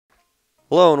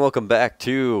Hello and welcome back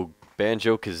to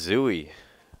Banjo Kazooie.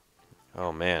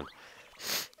 Oh man,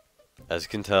 as you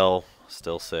can tell,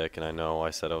 still sick, and I know I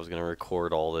said I was gonna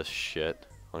record all this shit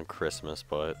on Christmas,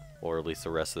 or at least the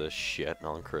rest of this shit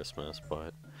on Christmas,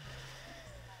 but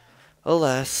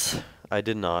alas, I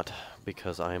did not,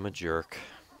 because I am a jerk.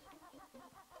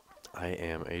 I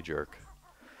am a jerk.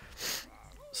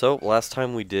 So, last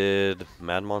time we did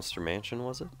Mad Monster Mansion,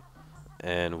 was it?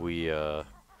 And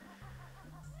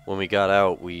when we got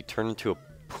out, we turned into a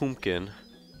pumpkin,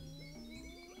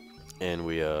 and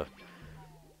we,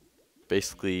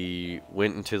 basically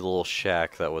went into the little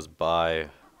shack that was by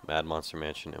Mad Monster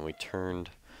Mansion, and we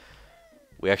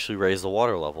actually raised the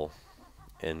water level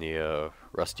in the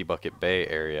Rusty Bucket Bay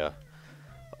area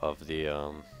of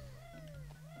the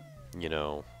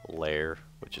lair,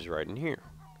 which is right in here.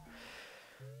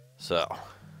 So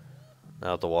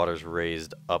now that the water's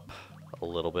raised up a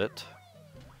little bit,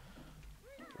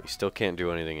 we still can't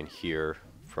do anything in here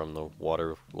from the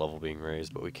water level being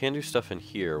raised, but we can do stuff in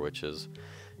here, which is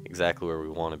exactly where we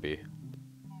want to be,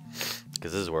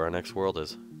 because this is where our next world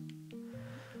is.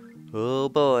 Oh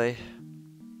boy.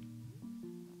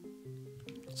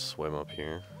 Let's swim up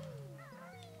here.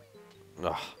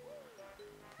 Ugh.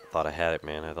 Thought I had it,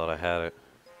 man. I thought I had it.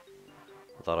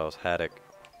 I thought I was haddock.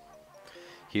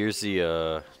 Here's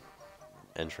the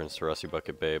entrance to Rusty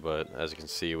Bucket Bay, but as you can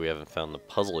see, we haven't found the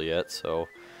puzzle yet, so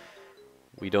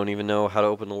we don't even know how to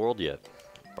open the world yet.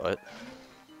 But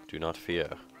do not fear.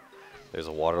 There's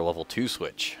a water level 2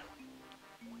 switch.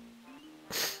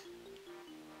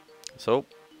 So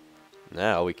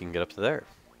now we can get up to there.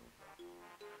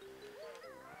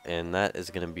 And that is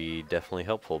going to be definitely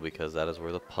helpful, because that is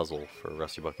where the puzzle for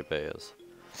Rusty Bucket Bay is.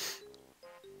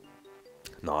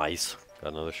 Nice.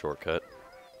 Got another shortcut.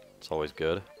 It's always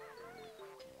good.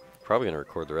 Probably going to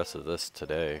record the rest of this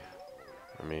today.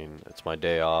 I mean, it's my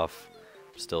day off.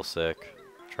 I'm still sick.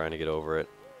 Trying to get over it.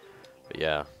 But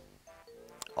yeah.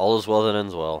 All is well that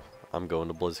ends well. I'm going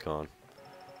to BlizzCon.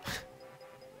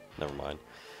 Never mind.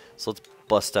 So let's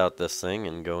bust out this thing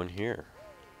and go in here.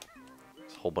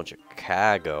 There's a whole bunch of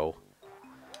cargo.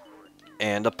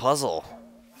 And a puzzle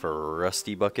for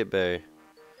Rusty Bucket Bay.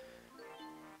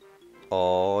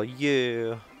 Oh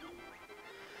yeah.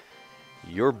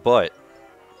 Your butt.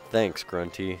 Thanks,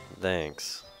 Grunty.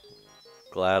 Thanks.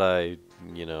 Glad I,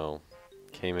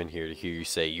 came in here to hear you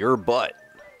say your butt.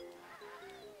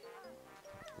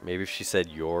 Maybe if she said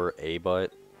you're a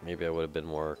butt, maybe I would have been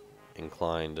more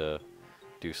inclined to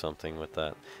do something with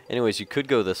that. Anyways, you could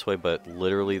go this way, but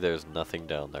literally there's nothing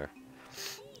down there.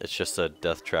 It's just a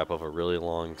death trap of a really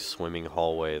long swimming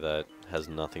hallway that has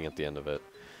nothing at the end of it.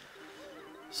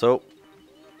 So,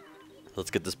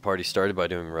 let's get this party started by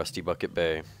doing Rusty Bucket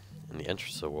Bay. And the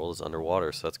entrance to the world is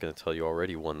underwater, so that's going to tell you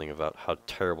already one thing about how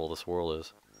terrible this world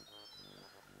is.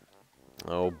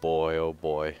 Oh boy, oh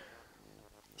boy.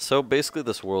 So basically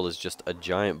this world is just a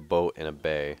giant boat in a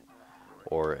bay,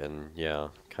 or in, yeah,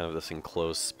 kind of this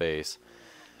enclosed space.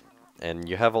 And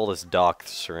you have all this dock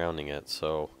surrounding it,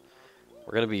 so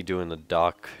we're going to be doing the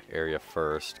dock area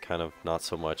first, kind of not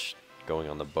so much going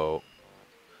on the boat,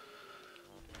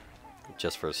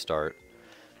 just for a start.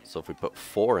 So if we put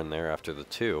 4 in there after the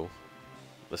 2,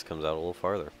 this comes out a little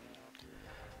farther.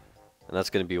 And that's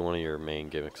going to be one of your main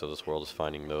gimmicks of this world, is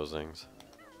finding those things.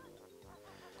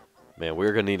 Man,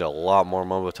 we're going to need a lot more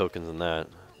Mumbo tokens than that.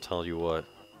 Tell you what.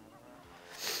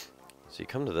 So you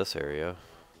come to this area.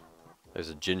 There's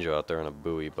a Jinjo out there on a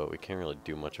buoy, but we can't really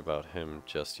do much about him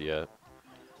just yet.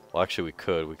 Well, actually we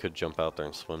could. We could jump out there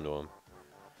and swim to him.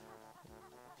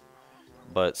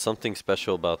 But something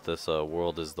special about this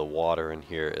world is the water in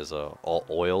here is all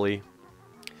oily.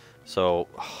 So,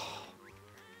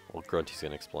 well, Grunty's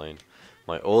going to explain.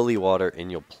 My oily water in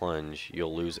your plunge,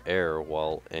 you'll lose air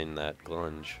while in that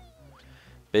plunge.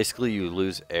 Basically, you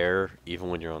lose air even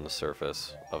when you're on the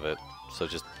surface of it. So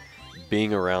just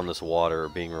being around this water or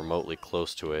being remotely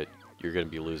close to it, you're going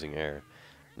to be losing air.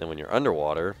 And then when you're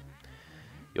underwater,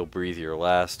 you'll breathe your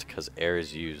last, because air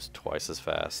is used twice as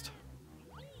fast.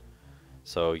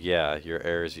 So yeah, your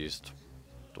air is used,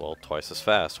 well, twice as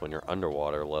fast when you're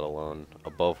underwater, let alone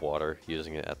above water,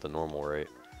 using it at the normal rate.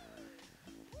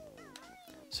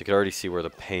 So you can already see where the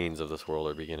pains of this world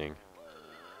are beginning.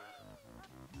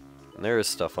 And there is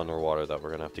stuff underwater that we're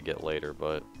going to have to get later,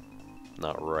 but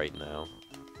not right now.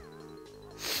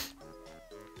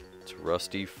 It's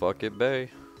Rusty Bucket Bay.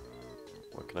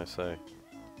 What can I say?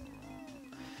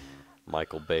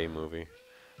 Michael Bay movie.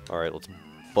 Alright, let's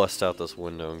bust out this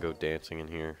window and go dancing in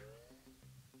here.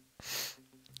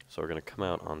 So we're going to come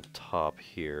out on top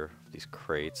here, these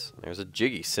crates. There's a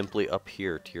Jiggy simply up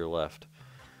here to your left.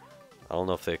 I don't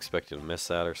know if they expect you to miss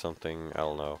that or something. I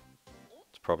don't know.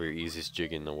 It's probably your easiest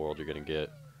jiggy in the world you're gonna get.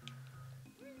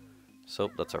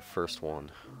 So that's our first one.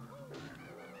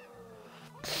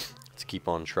 Let's keep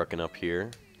on trucking up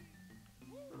here.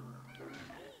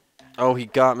 Oh, he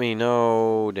got me.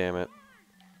 No, damn it.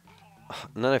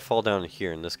 And then I fall down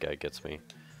here and this guy gets me.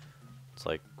 It's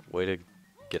like, way to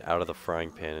get out of the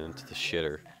frying pan and into the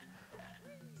shitter.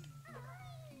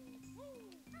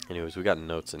 Anyways, we got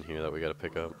notes in here that we gotta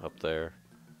pick up there.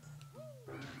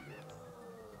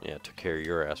 Yeah, took care of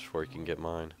your ass before you can get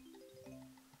mine.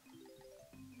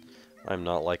 I'm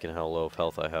not liking how low of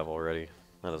health I have already.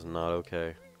 That is not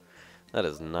okay. That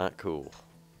is not cool.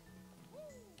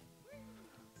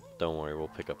 Don't worry, we'll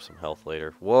pick up some health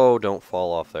later. Whoa, don't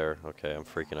fall off there. Okay, I'm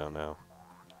freaking out now.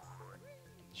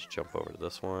 Let's jump over to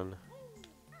this one.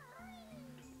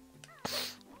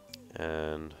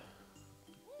 And...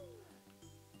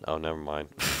 oh, never mind.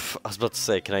 I was about to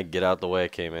say, can I get out the way I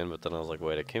came in? But then I was like,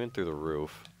 wait, I came in through the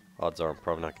roof. Odds are I'm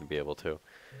probably not going to be able to.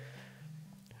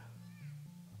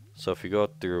 So if you go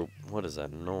through... what is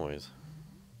that noise?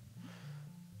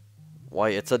 Why,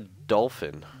 it's a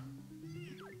dolphin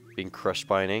being crushed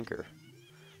by an anchor.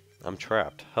 I'm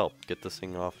trapped. Help. Get this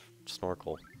thing off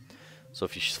snorkel. So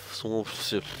if you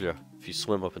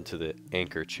swim up into the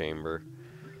anchor chamber,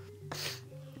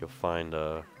 you'll find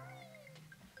the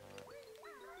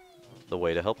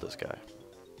way to help this guy.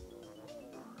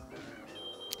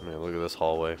 I mean, look at this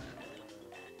hallway.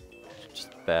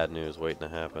 Just bad news waiting to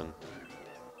happen.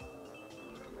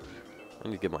 I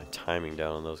need to get my timing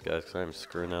down on those guys because I'm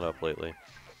screwing that up lately.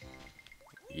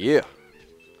 Yeah!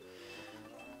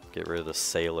 Get rid of the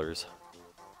sailors.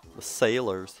 The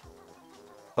sailors.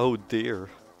 Oh dear.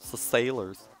 It's the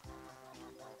sailors.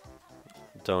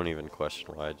 Don't even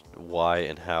question why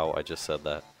and how I just said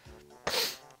that.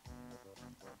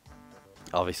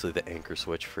 Obviously the anchor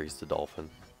switch frees the dolphin.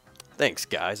 Thanks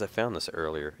guys, I found this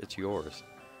earlier. It's yours.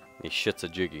 He shits a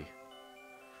jiggy.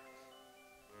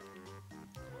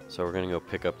 So we're gonna go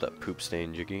pick up that poop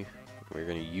stain jiggy. We're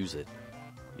gonna use it.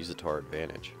 Use it to our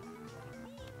advantage.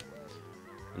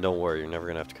 And don't worry, you're never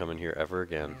gonna have to come in here ever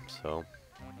again, so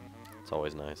it's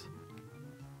always nice.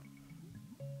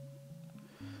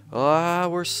 Ah,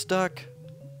 we're stuck.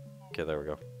 Okay, there we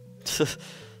go.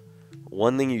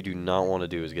 One thing you do not want to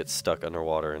do is get stuck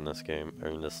underwater in this game, or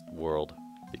in this world,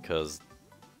 because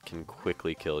it can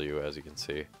quickly kill you, as you can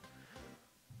see.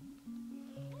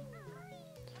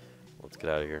 Let's get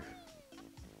out of here.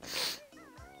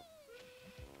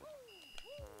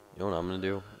 You know what I'm gonna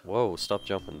do? Whoa, stop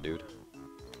jumping, dude.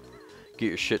 Get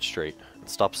your shit straight. And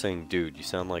stop saying dude. You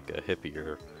sound like a hippie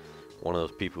or one of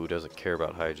those people who doesn't care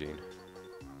about hygiene.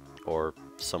 Or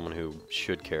someone who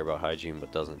should care about hygiene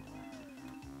but doesn't.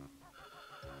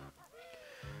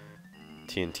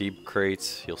 TNT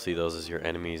crates, you'll see those as your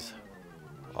enemies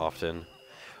often.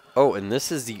 Oh, and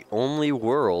this is the only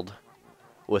world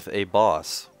with a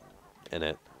boss in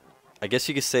it. I guess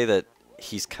you could say that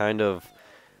he's kind of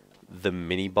the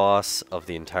mini boss of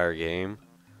the entire game,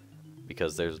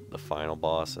 because there's the final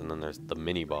boss and then there's the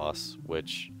mini boss,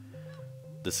 which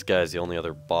this guy's the only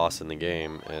other boss in the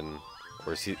game, and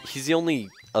or he's the only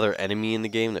other enemy in the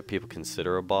game that people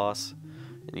consider a boss,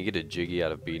 and you get a jiggy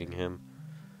out of beating him.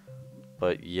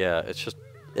 But yeah,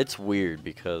 it's weird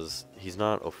because he's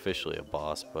not officially a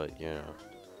boss, but yeah,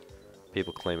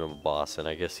 people claim him a boss, and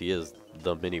I guess he is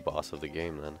the mini boss of the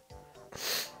game then.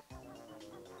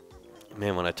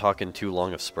 Man, when I talk in too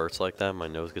long of spurts like that, my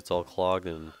nose gets all clogged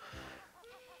and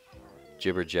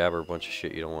jibber jabber a bunch of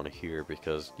shit you don't want to hear,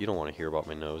 because you don't want to hear about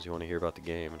my nose, you want to hear about the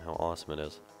game and how awesome it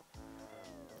is.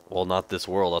 Well, not this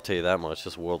world, I'll tell you that much.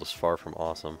 This world is far from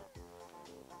awesome.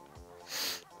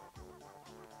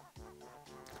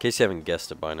 In case you haven't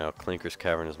guessed it by now, Clinker's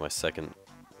Cavern is my second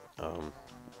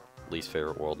least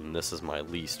favorite world, and this is my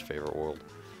least favorite world.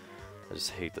 I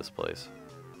just hate this place.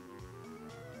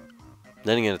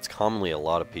 Then again, it's commonly a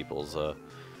lot of people's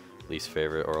least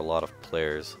favorite, or a lot of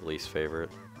players' least favorite.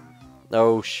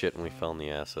 Oh shit, and we fell in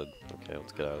the acid. Okay,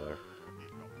 let's get out of there.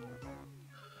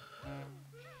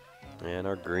 And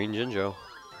our green Jinjo.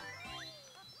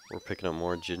 We're picking up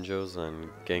more Jinjos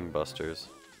than Gangbusters.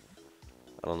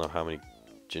 I don't know how many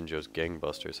Jinjos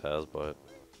Gangbusters has, but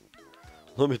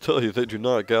let me tell you, they do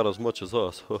not got as much as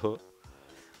us.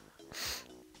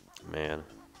 Man,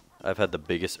 I've had the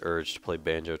biggest urge to play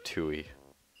Banjo Kazooie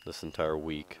this entire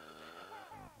week,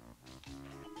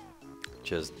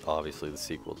 which is obviously the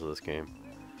sequel to this game.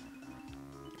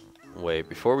 Wait,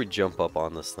 before we jump up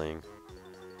on this thing,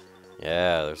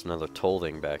 yeah, there's another toll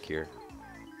thing back here.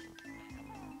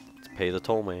 Let's pay the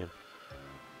toll man.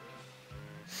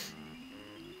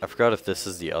 I forgot if this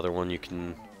is the other one you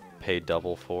can pay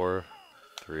double for.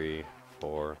 3,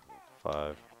 4,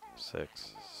 5,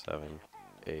 6, 7,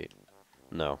 8.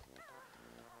 No.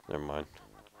 Never mind.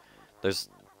 There's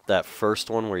that first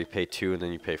one where you pay 2 and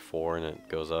then you pay 4 and it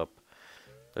goes up.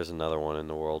 There's another one in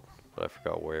the world, but I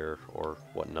forgot where or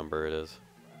what number it is.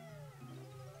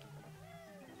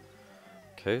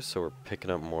 Okay, so we're picking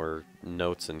up more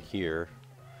notes in here.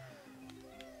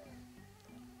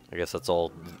 I guess that's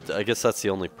all. I guess that's the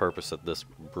only purpose that this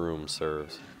broom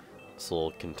serves. This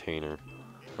little container.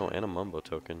 Oh, and a Mumbo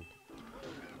token.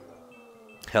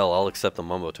 Hell, I'll accept the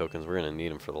Mumbo tokens. We're gonna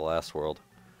need them for the last world.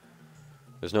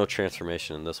 There's no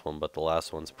transformation in this one, but the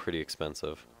last one's pretty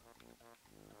expensive.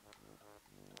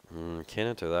 Can't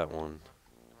enter that one.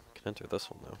 Can enter this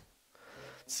one though.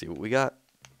 Let's see what we got.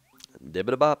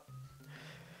 Dibbida-bop.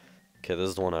 Okay, this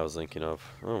is the one I was thinking of.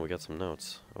 Oh, we got some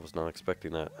notes. I was not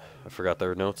expecting that. I forgot there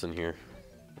were notes in here.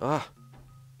 Ah!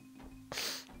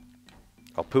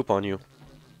 I'll poop on you.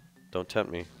 Don't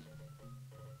tempt me.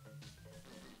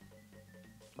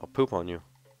 I'll poop on you.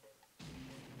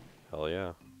 Hell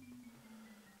yeah.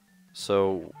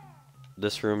 So,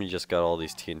 this room you just got all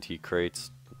these TNT crates.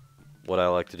 What I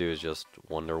like to do is just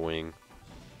Wonder Wing.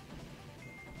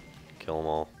 Kill them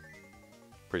all.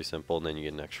 Pretty simple, and then you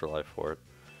get an extra life for it.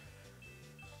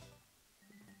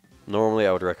 Normally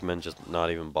I would recommend just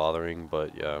not even bothering,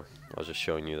 but yeah, I was just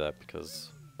showing you that because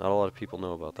not a lot of people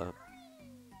know about that.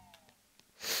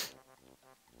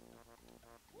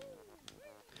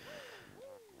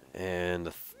 And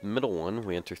the middle one,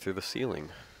 we enter through the ceiling.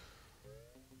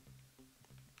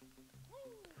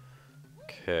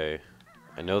 Okay,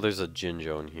 I know there's a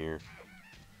Jinjo in here.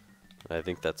 I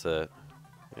think that's it.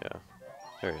 Yeah,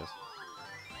 there he is.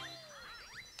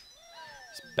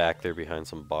 He's back there behind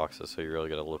some boxes, so you really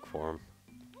gotta look for him.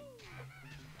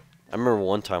 I remember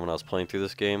one time when I was playing through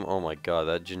this game, oh my god,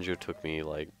 that Jinjo took me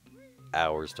like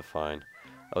hours to find.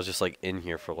 I was just like in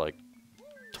here for like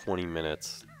 20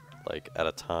 minutes, like at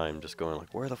a time, just going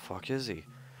like, where the fuck is he?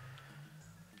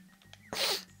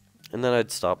 And then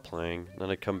I'd stop playing, then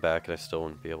I'd come back and I still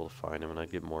wouldn't be able to find him, and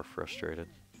I'd get more frustrated.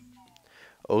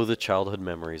 Oh, the childhood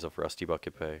memories of Rusty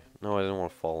Bucket Bay. No, I didn't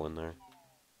want to fall in there.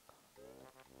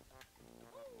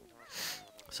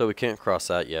 So we can't cross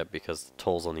that yet because the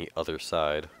toll's on the other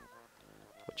side.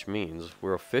 Which means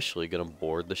we're officially going to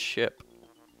board the ship.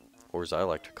 Or as I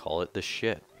like to call it, the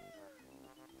shit.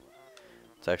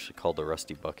 It's actually called the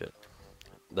Rusty Bucket.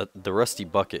 The Rusty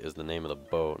Bucket is the name of the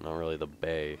boat, not really the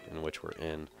bay in which we're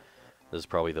in. This is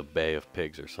probably the Bay of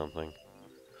Pigs or something.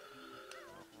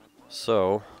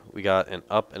 So, we got an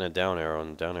up and a down arrow,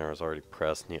 and the down arrow is already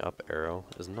pressed, and the up arrow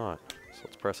is not. So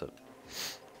let's press it.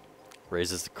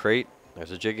 Raises the crate.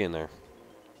 There's a jig in there.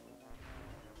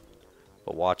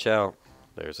 But watch out.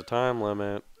 There's a time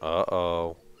limit.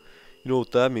 Uh-oh. You know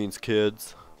what that means,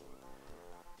 kids.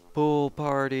 Pool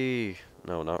party.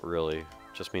 No, not really.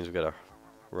 Just means we gotta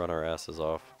run our asses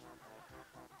off.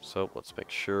 So, let's make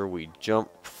sure we jump,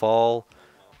 fall.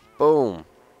 Boom.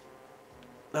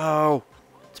 No.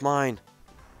 It's mine.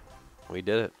 We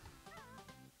did it.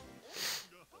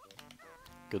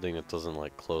 Good thing it doesn't,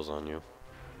 like, close on you.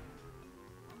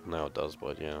 Now it does,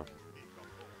 but yeah.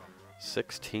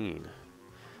 16.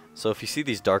 So if you see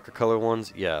these darker color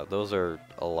ones, yeah, those are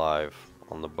alive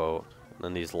on the boat. And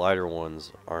then these lighter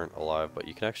ones aren't alive, but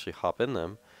you can actually hop in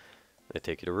them. They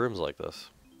take you to rooms like this.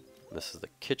 And this is the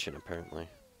kitchen, apparently.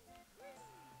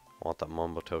 I want that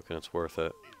Mumbo token, it's worth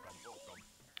it.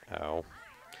 Ow.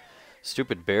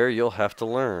 Stupid bear, you'll have to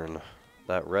learn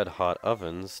that red hot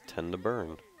ovens tend to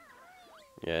burn.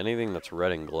 Yeah, anything that's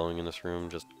red and glowing in this room,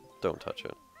 just don't touch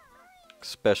it.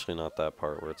 Especially not that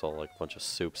part where it's all like a bunch of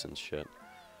soups and shit.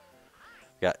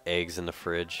 Got eggs in the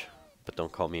fridge, but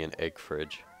don't call me an egg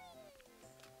fridge.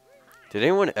 Did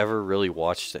anyone ever really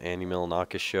watch the Andy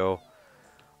Milonakis show?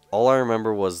 All I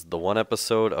remember was the one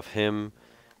episode of him,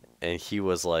 and he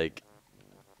was like,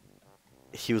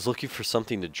 he was looking for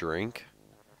something to drink,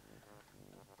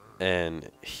 and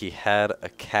he had a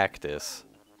cactus,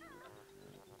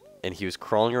 and he was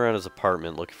crawling around his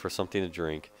apartment looking for something to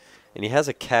drink. And he has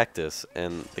a cactus,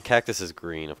 and the cactus is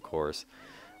green, of course.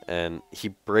 And he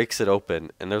breaks it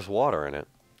open, and there's water in it.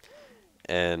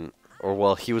 And, or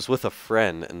well, he was with a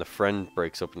friend, and the friend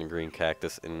breaks open the green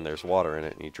cactus, and there's water in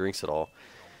it, and he drinks it all.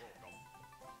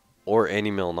 Or Andy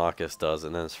Milonakis does,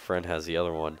 and then his friend has the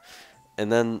other one.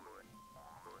 And then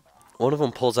one of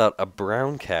them pulls out a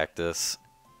brown cactus,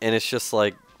 and it's just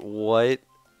like, what?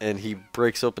 And he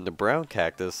breaks open the brown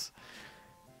cactus,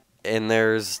 and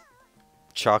there's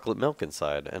chocolate milk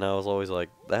inside. And I was always like,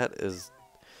 that is,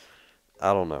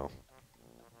 I don't know.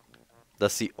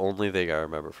 That's the only thing I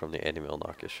remember from the Andy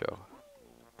Milonakis show.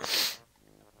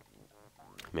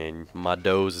 Man, my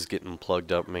nose is getting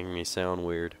plugged up, making me sound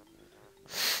weird.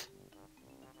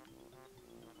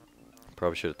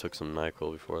 Probably should have took some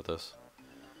NyQuil before this.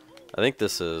 I think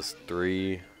this is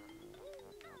 3,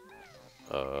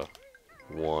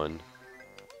 1,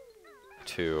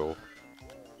 2,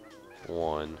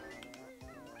 1,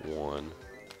 1,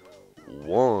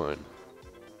 1.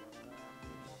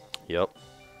 Yep.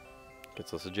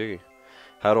 Gets us a Jiggy.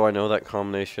 How do I know that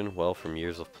combination? Well, from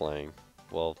years of playing.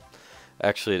 Well,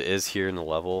 actually it is here in the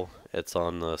level. It's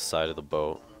on the side of the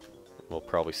boat. We'll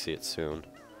probably see it soon.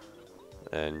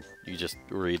 And you just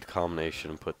read the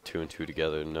combination and put 2 and 2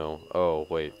 together and know, oh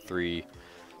wait, 3,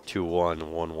 2,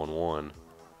 1, 1, 1, 1.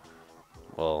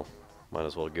 Well, might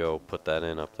as well go put that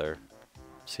in up there.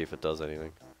 See if it does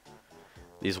anything.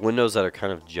 These windows that are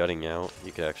kind of jutting out,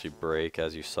 you could actually break,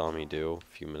 as you saw me do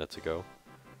a few minutes ago.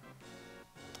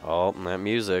 Oh, and that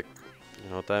music. You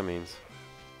know what that means.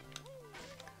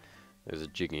 There's a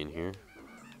Jiggy in here.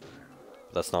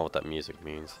 That's not what that music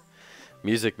means.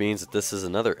 Music means that this is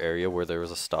another area where there was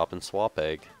a stop and swap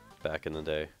egg back in the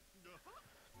day.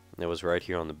 And it was right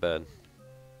here on the bed.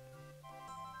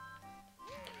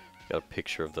 Got a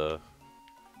picture of the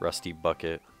rusty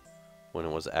bucket when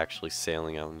it was actually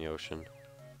sailing out in the ocean.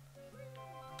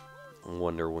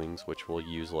 Wonder Wings, which we'll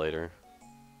use later.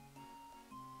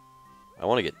 I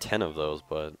want to get 10 of those,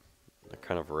 but they're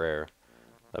kind of rare.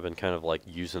 I've been kind of like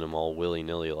using them all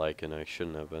willy-nilly like, and I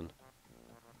shouldn't have been.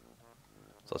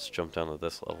 So let's jump down to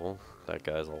this level. That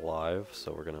guy's alive,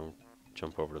 so we're gonna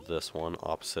jump over to this one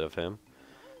opposite of him.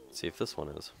 See if this one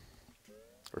is.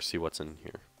 Or see what's in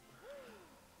here.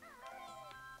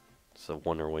 It's a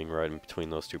Wonder Wing right in between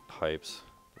those two pipes.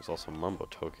 There's also a Mumbo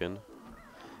token.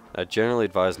 I generally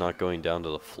advise not going down to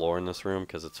the floor in this room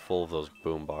because it's full of those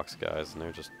boombox guys, and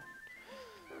they're just,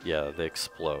 yeah, they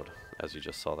explode, as you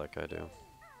just saw that guy do.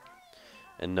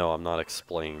 And no, I'm not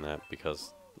explaining that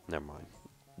because, never mind.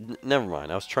 Never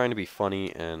mind, I was trying to be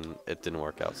funny and it didn't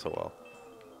work out so well.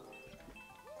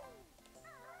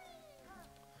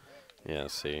 Yeah,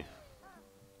 see.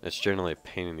 It's generally a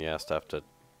pain in the ass to have to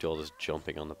do all this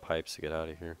jumping on the pipes to get out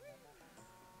of here.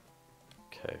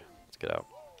 Okay, let's get out.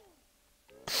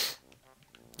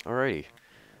 Alrighty.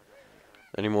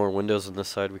 Any more windows on this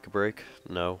side we could break?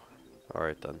 No?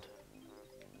 Alright then.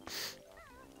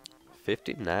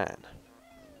 59.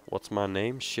 What's my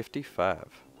name? Shifty5.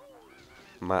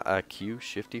 My IQ,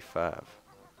 Shifty5.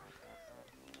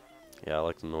 Yeah, I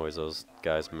like the noise those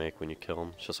guys make when you kill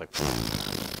them. It's just like...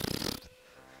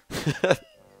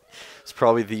 It's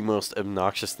probably the most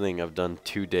obnoxious thing I've done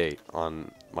to date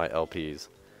on my LPs.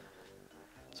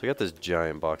 So we got this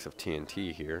giant box of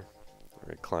TNT here. We're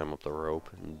going to climb up the rope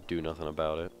and do nothing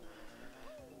about it.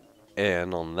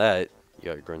 And on that, you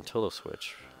got your Gruntillo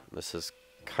switch. This is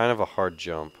kind of a hard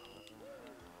jump.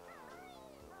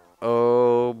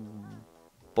 Oh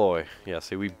boy. Yeah,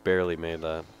 see, we barely made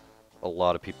that. A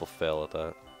lot of people fail at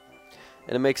that.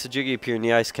 And it makes a Jiggy appear in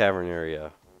the ice cavern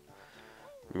area.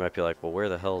 You might be like, well, where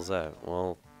the hell is that?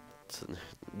 Well,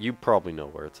 you probably know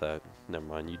where it's at. Never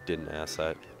mind, you didn't ask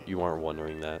that. You aren't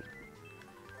wondering that.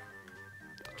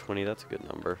 20, that's a good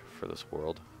number for this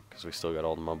world. Because we still got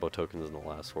all the Mumbo tokens in the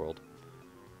last world.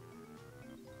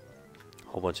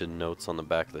 Whole bunch of notes on the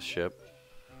back of the ship.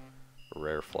 A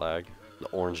rare flag. The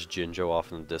orange Jinjo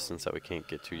off in the distance that we can't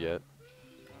get to yet.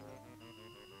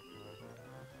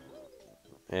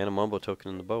 And a Mumbo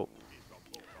token in the boat.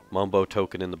 Mumbo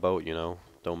token in the boat, you know.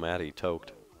 Don't matter, he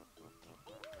toked.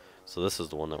 So this is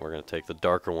the one that we're going to take. The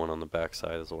darker one on the back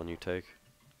side is the one you take.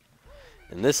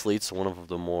 And this leads to one of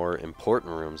the more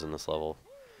important rooms in this level.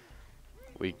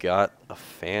 We got a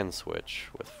fan switch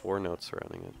with 4 notes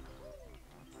surrounding it.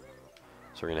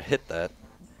 So we're going to hit that.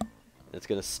 It's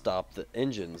going to stop the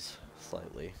engines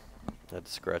slightly. I had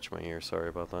to scratch my ear, sorry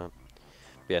about that.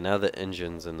 But yeah, now the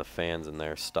engines and the fans in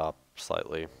there stop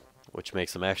slightly, which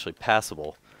makes them actually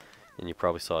passable. And you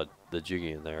probably saw the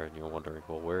Jiggy in there and you're wondering,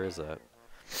 well, where is that?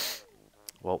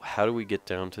 Well, how do we get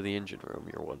down to the engine room,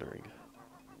 you're wondering?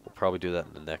 We'll probably do that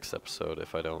in the next episode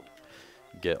if I don't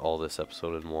get all this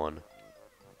episode in one.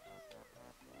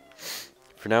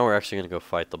 For now, we're actually going to go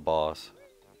fight the boss.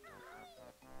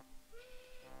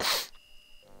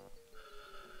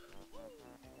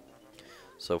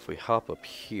 So if we hop up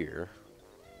here,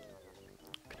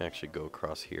 we can actually go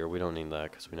across here. We don't need that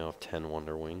because we now have 10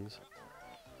 Wonder Wings.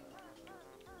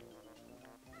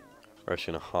 We're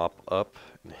actually going to hop up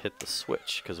and hit the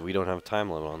switch because we don't have a time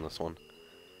limit on this one.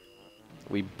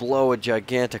 We blow a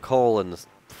gigantic hole in the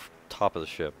top of the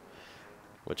ship,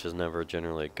 which is never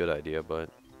generally a good idea, but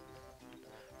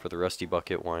for the rusty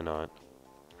bucket, why not?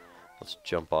 Let's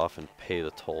jump off and pay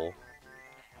the toll.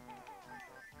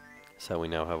 So we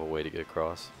now have a way to get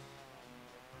across.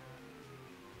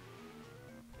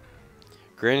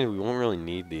 Granted, we won't really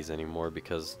need these anymore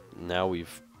because now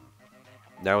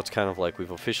it's kind of like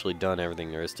we've officially done everything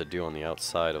there is to do on the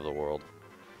outside of the world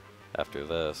after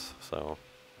this, so.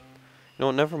 You know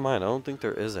what, never mind. I don't think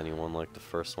there is anyone like the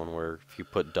first one where if you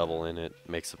put double in it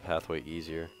makes the pathway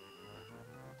easier.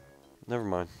 Never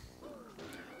mind.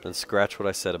 Then scratch what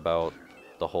I said about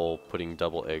the whole putting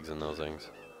double eggs in those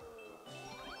things.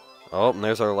 Oh, and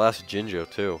there's our last Jinjo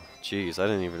too. Jeez, I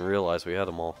didn't even realize we had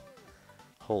them all.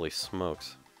 Holy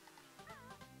smokes.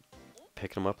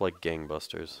 Picking them up like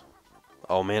gangbusters.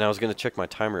 Oh man, I was gonna check my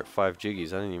timer at 5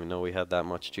 jiggies. I didn't even know we had that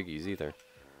much jiggies either.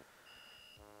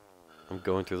 I'm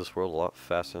going through this world a lot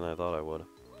faster than I thought I would.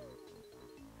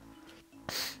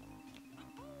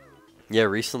 Yeah,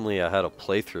 recently I had a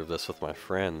playthrough of this with my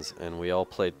friends, and we all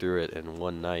played through it in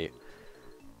one night.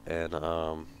 And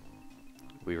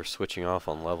we were switching off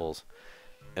on levels.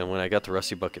 And when I got to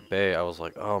Rusty Bucket Bay, I was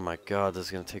like, oh my god, this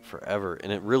is gonna take forever.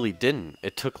 And it really didn't.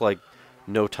 It took like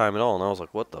no time at all, and I was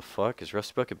like, what the fuck? Is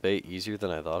Rusty Bucket Bay easier than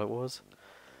I thought it was?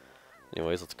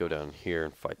 Anyways, let's go down here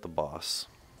and fight the boss.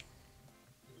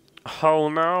 Oh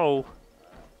no!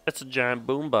 It's a giant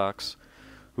boombox.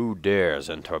 Who dares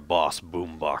enter Boss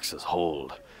Boombox's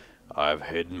hold? I've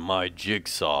hidden my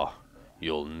jigsaw.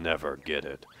 You'll never get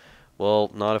it.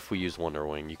 Well, not if we use Wonder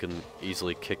Wing. You can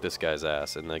easily kick this guy's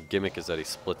ass, and the gimmick is that he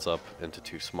splits up into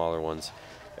 2 smaller ones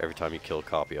every time you kill a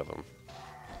copy of him.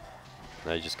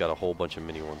 Now you just got a whole bunch of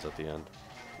mini ones at the end.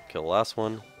 Kill the last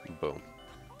one, boom.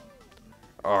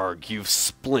 Arg, you've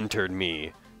splintered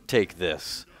me. Take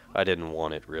this. I didn't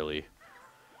want it, really.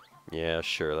 Yeah,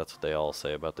 sure, that's what they all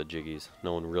say about the Jiggies.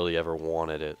 No one really ever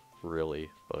wanted it, really,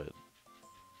 but...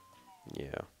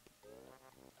 yeah.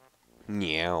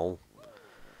 Meow.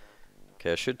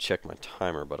 Okay, I should check my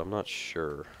timer, but I'm not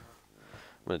sure.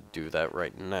 I'm gonna do that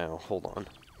right now. Hold on.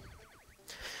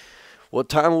 What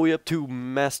time are we up to,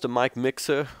 Master Mike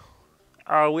Mixer?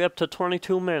 We up to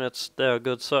 22 minutes there,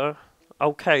 good sir.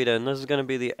 Okay then, this is gonna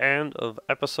be the end of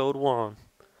episode 1.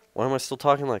 Why am I still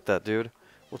talking like that, dude?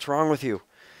 What's wrong with you?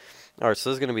 Alright, so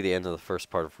this is going to be the end of the first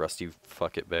part of Rusty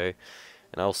Bucket Bay,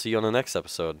 and I will see you on the next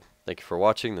episode. Thank you for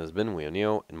watching. This has been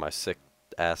Neo and my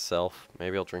sick-ass self.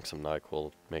 Maybe I'll drink some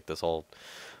NyQuil,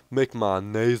 make my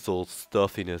nasal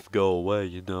stuffiness go away,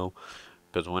 you know.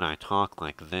 Because when I talk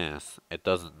like this, it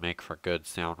doesn't make for good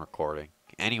sound recording.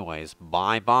 Anyways,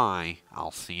 bye-bye.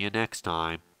 I'll see you next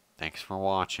time. Thanks for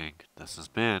watching. This has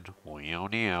been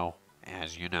Neo,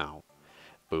 as you know.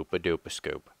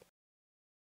 Boop-a-doop-a-scoop.